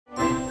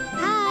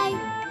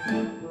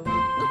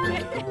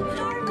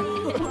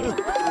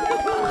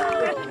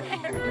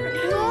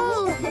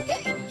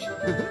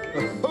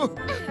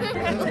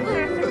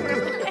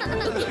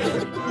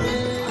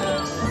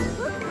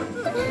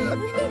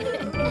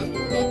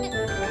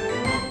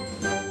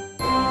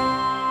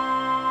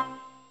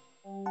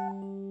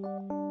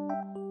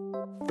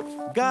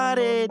Got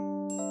it.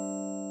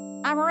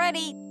 I'm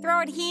ready.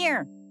 Throw it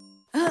here.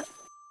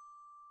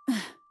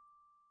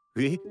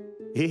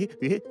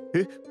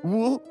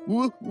 Whoa,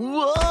 whoa,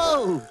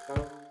 whoa!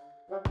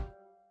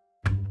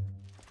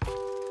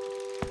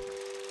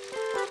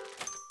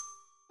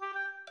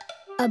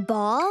 A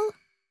ball?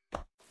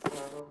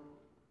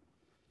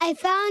 I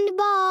found a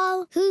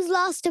ball. Who's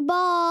lost a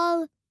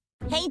ball?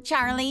 Hey,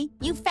 Charlie,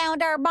 you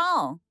found our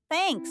ball.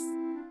 Thanks.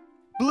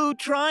 Blue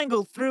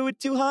Triangle threw it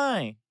too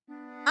high.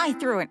 I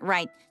threw it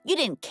right. You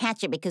didn't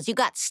catch it because you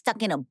got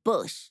stuck in a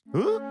bush.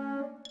 Huh?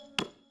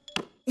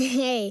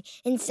 Hey,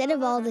 instead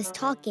of all this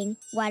talking,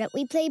 why don't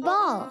we play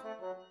ball?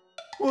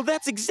 Well,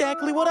 that's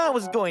exactly what I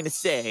was going to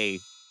say.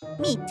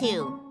 Me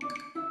too.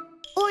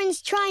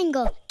 Orange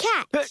triangle,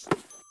 catch.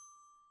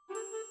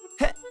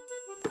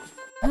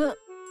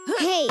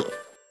 Hey.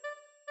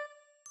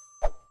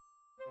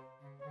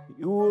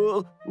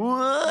 Whoa,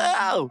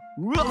 whoa,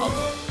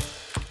 whoa.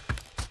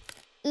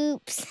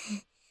 Oops.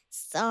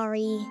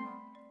 Sorry.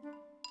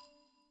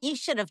 You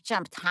should have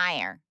jumped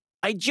higher.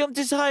 I jumped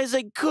as high as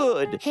I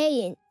could.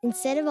 Hey,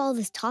 instead of all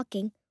this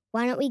talking,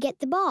 why don't we get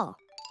the ball?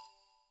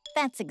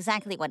 That's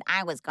exactly what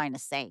I was going to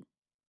say.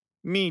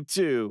 Me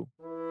too.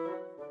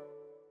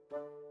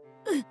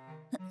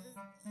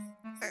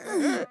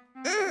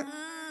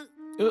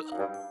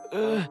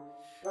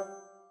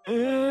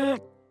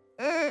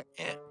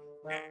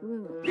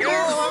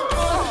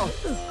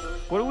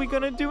 What are we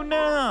gonna do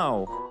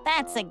now?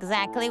 That's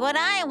exactly what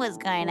I was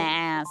going to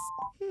ask.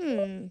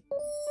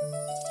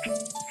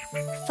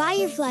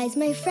 Fireflies,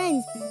 my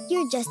friends,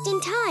 you're just in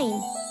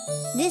time.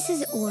 This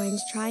is orange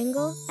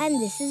triangle,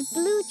 and this is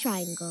blue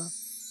triangle.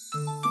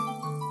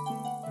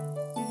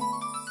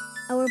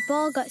 Our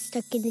ball got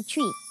stuck in the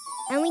tree,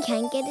 and we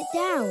can't get it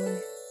down.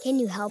 Can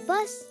you help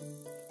us?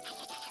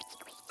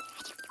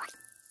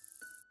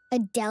 A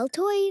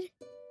deltoid?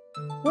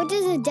 What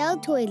does a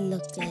deltoid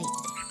look like?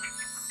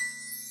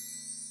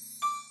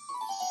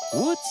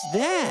 What's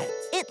that?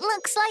 It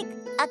looks like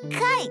a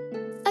kite.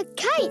 A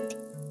kite!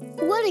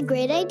 What a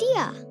great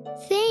idea!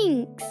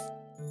 Thanks!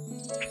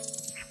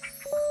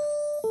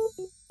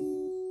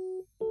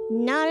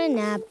 Not an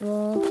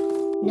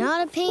apple,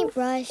 not a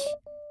paintbrush.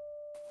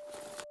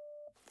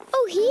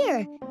 Oh,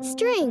 here!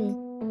 String!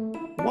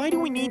 Why do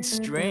we need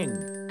string?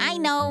 I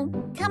know.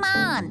 Come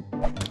on.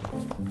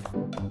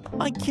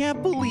 I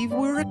can't believe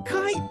we're a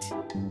kite.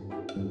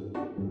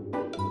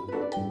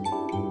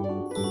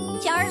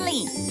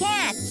 Charlie,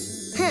 catch.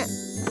 Huh.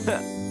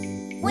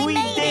 We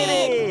made did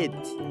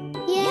it!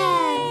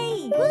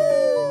 Yay!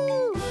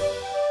 Woo!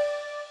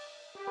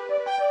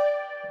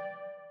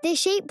 The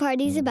shape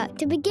party's about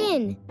to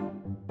begin.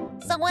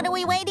 So what are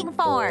we waiting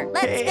for?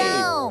 Let's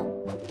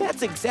go.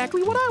 That's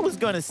exactly what I was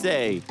gonna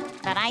say.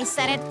 But I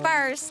said it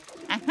first.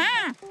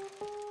 Aha!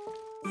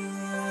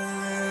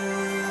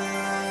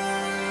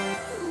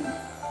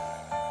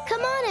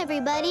 Come on,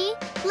 everybody.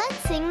 Let's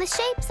sing the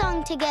shape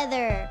song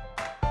together.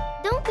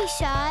 Don't be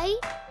shy.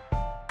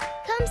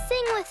 Come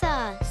sing with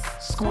us.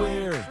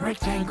 Square,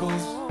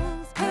 rectangles,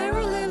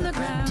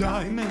 Parallelogram,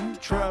 diamond,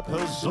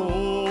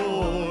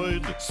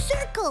 trapezoid,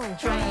 Circle.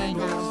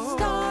 triangle,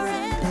 star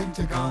and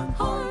pentagon,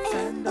 heart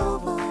and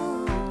oval,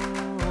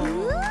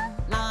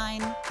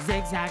 Line.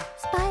 zigzag,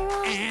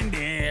 Spiral. and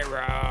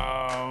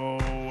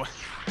arrow.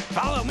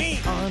 Follow me.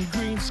 I'm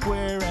green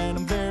square and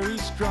I'm very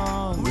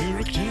strong. We're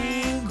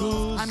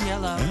rectangles. I'm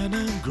yellow. And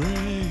I'm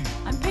gray.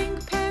 I'm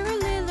pink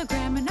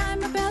parallelogram and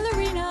I'm a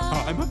ballerina.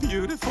 I'm a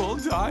beautiful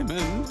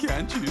diamond,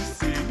 can't you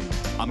see?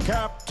 I'm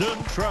Captain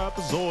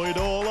Trapezoid,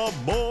 all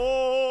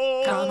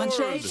aboard. Come and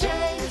shake,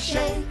 shake,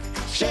 shake,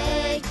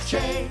 shake,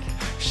 shake,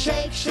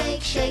 shake,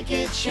 shake, shake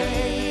it,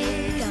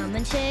 shake. Come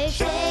and shake,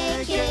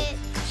 Shake it,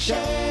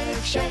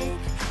 shake, shake,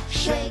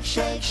 shake,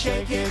 shake,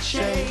 shake it,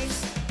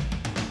 shakes.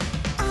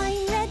 I'm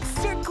red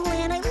circle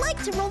and I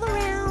like to roll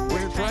around.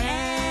 We're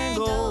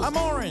triangles. I'm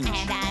orange.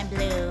 And I'm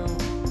blue.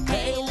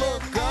 Hey,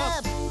 look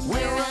up,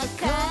 we're a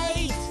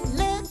kite.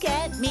 Look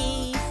at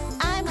me.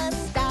 I'm a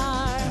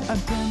star. I'm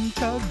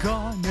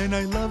pentagon and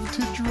I love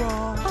to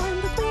draw.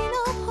 I'm the queen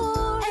of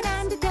hearts and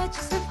I'm the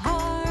duchess of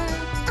hearts.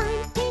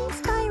 I'm pink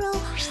spiral.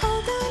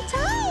 Hold on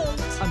tight.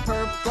 I'm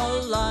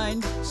purple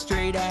line,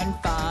 straight and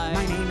fine.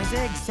 My name is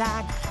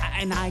zigzag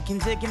and I can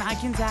zig and I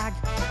can zag.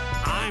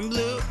 I'm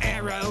blue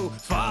arrow,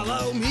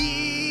 follow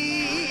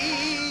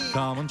me.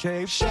 Come on,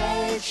 shake,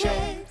 shake,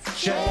 shake,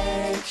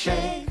 shake,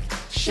 shake,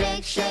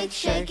 shake, shake,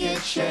 shake it,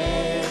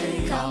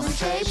 shake. Come on,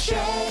 shake,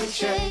 shake,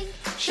 shake,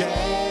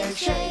 shake,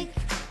 shake,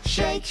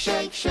 shake,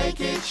 shake, shake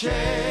it,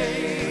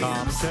 shake. Come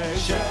on, shake,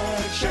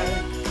 shake,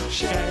 shake,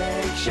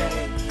 shake,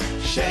 shake,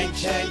 shake,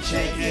 shake,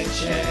 shake it,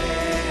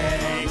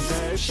 shake.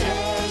 Shake,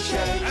 shake,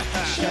 shake,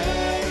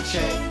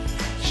 shake,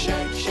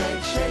 shake,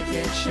 shake, shake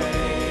it,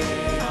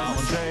 shake. Come on,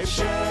 shake,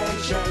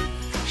 shake, shake,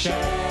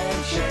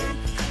 shake, shake,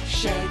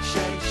 shake,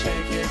 shake,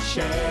 shake it,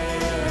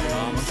 shake.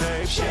 Come on,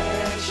 shake,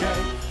 shake,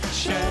 shake,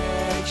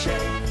 shake,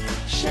 shake,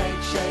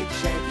 shake, shake,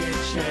 shake it,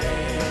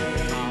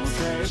 shake. Come on,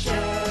 shake,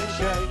 shake,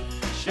 shake.